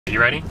You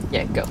ready?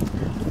 Yeah, go.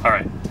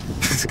 Alright.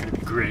 This is gonna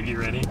be great. You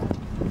ready?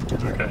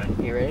 Okay.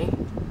 You ready?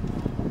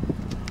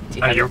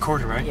 You're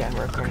recording, right? Yeah,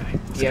 we're recording. Okay.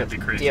 Do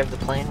you have the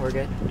plan? We're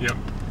good? Yep.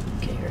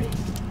 Okay, ready?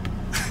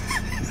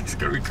 It's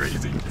gonna be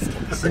crazy.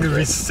 It's so gonna be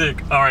good.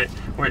 sick. Alright.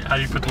 Wait, how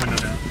do you put the window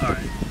down?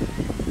 Alright.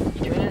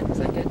 You doing it? Is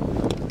that good?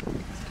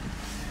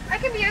 I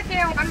can be with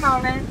you in one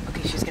moment.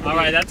 Okay, she's gonna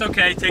Alright, that's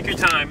okay. Take your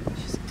time.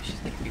 She's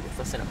gonna be with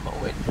us in a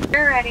moment.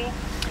 You're ready.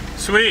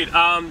 Sweet.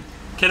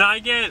 Can I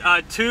get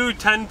 2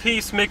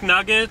 10-piece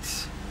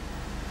McNuggets?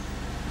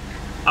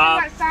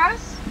 What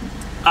sauce?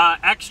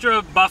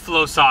 Extra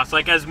buffalo sauce,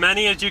 like as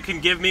many as you can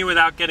give me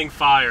without getting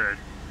fired.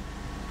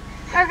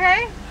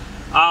 Okay.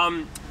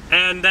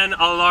 And then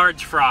a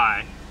large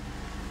fry.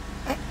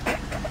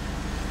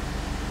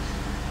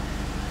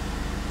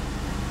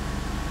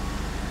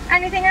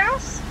 Anything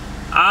else?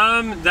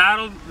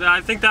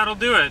 I think that'll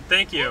do it.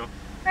 Thank you.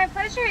 My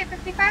pleasure.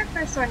 855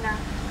 first one now.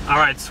 All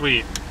right,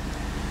 sweet.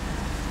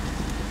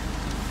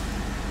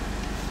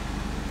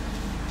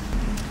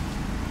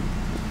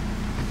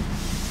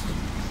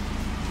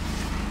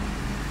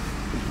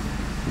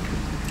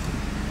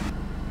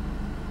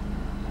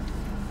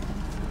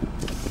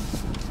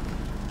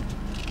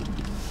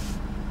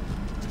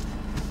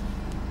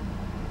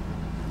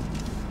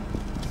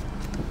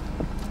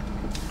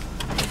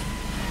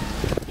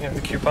 You have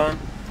the coupon?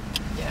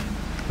 Yeah.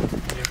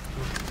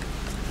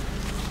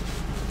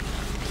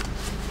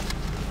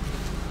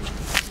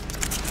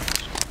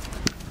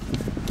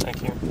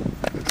 Thank you.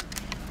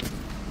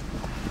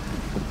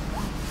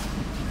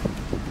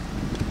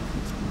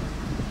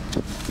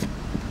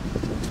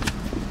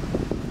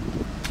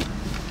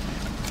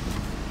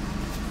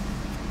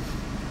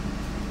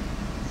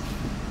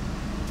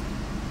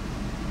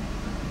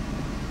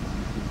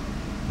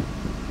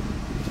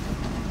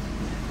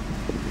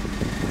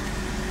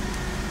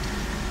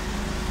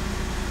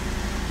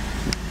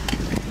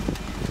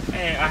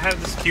 Hey, I have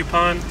this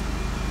coupon.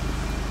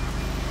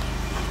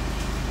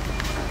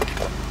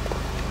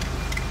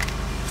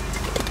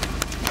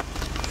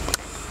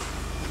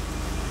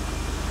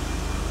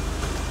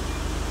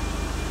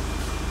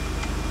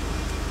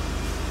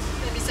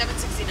 Maybe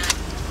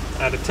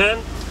 $7.69. Out of 10.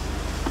 I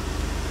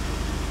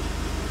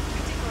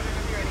take order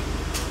whenever you're ready.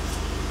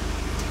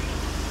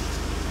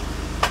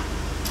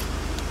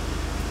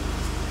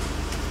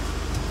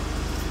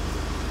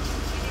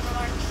 Medium or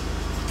large?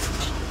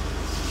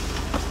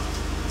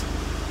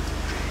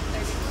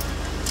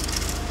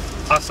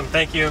 Awesome,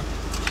 thank you.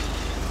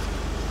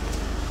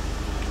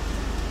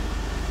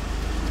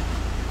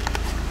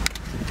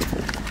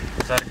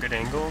 Is that a good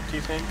angle, do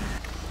you think?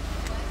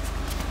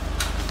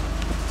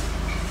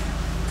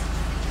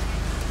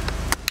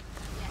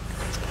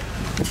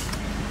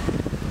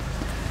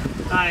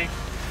 Hi. You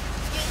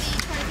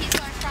need 20-piece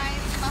large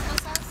fries, buffalo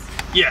sauce?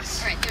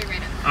 Yes. Alright, do it right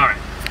now. All right.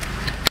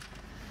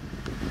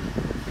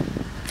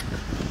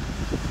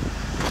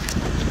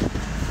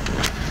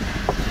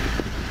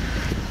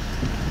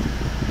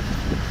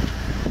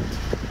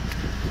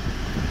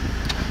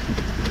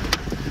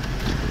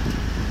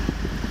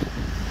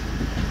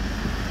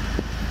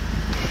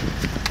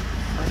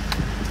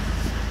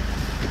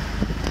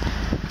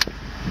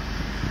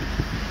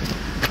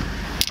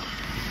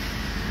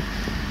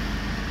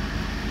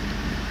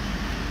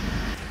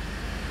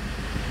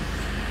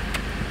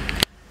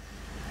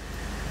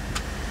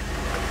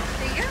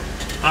 There you go.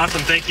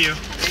 Awesome, thank you. Have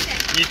a great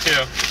day. You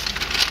too.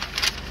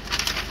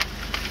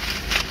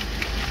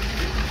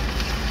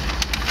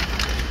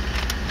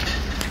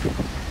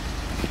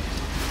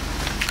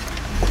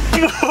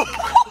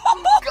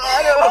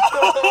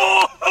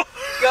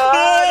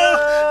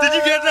 Did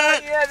you get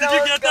that? Yeah, Did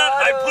you get that?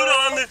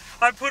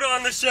 I put it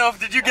on the shelf.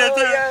 Did you get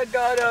that? Yeah,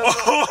 got him.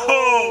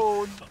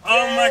 Oh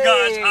my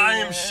gosh, I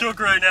am shook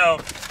right now.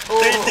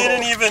 They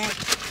didn't even.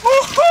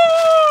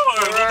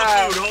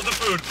 Hold the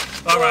food.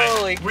 All right,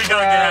 Holy we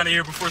gotta get out of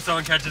here before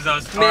someone catches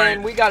us. Man, all right,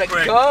 we gotta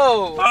quick.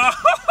 go.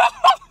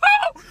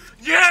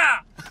 Yeah.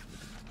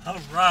 All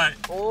right.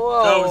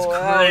 Whoa, That was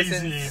crazy.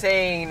 That was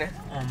insane.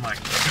 Oh my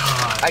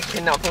god. I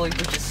cannot believe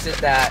we just did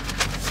that.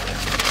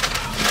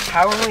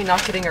 How are we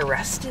not getting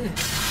arrested?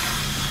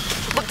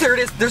 Look, there it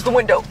is. There's the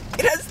window.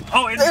 It has.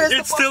 Oh, there's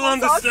it's the still on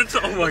the. buffalo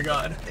sauce. Oh my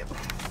god. It's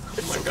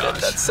Oh my so gosh.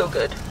 good. That's so good.